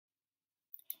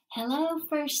Hello,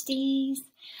 Firsties.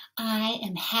 I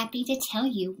am happy to tell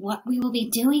you what we will be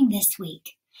doing this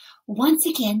week. Once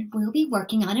again, we'll be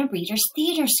working on a Reader's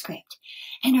Theater script,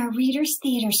 and our Reader's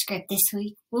Theater script this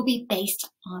week will be based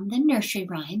on the nursery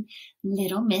rhyme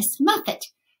Little Miss Muffet,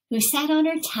 who sat on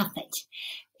her tuffet.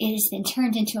 It has been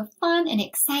turned into a fun and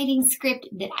exciting script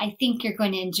that I think you're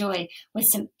going to enjoy with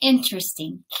some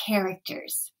interesting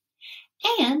characters.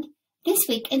 And this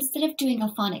week, instead of doing a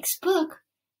phonics book,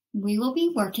 we will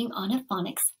be working on a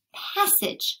phonics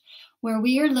passage where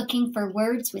we are looking for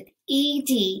words with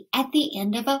ed at the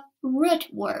end of a root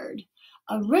word.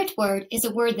 A root word is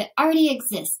a word that already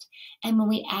exists, and when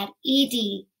we add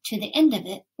ed to the end of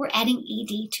it, we're adding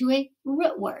ed to a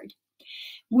root word.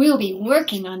 We'll be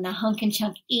working on the hunk and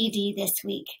chunk ed this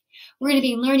week. We're going to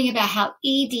be learning about how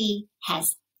ed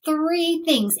has 3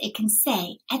 things it can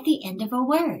say at the end of a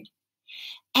word.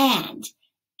 And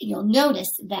you'll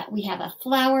notice that we have a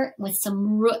flower with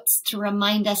some roots to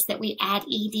remind us that we add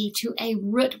ed to a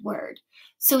root word.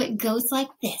 So it goes like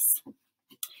this.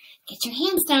 Get your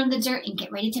hands down in the dirt and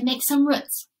get ready to make some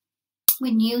roots.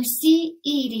 When you see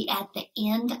ed at the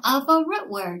end of a root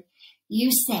word,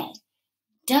 you say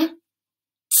d,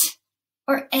 t,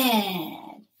 or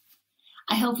ed.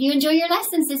 I hope you enjoy your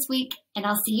lessons this week, and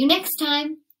I'll see you next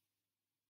time.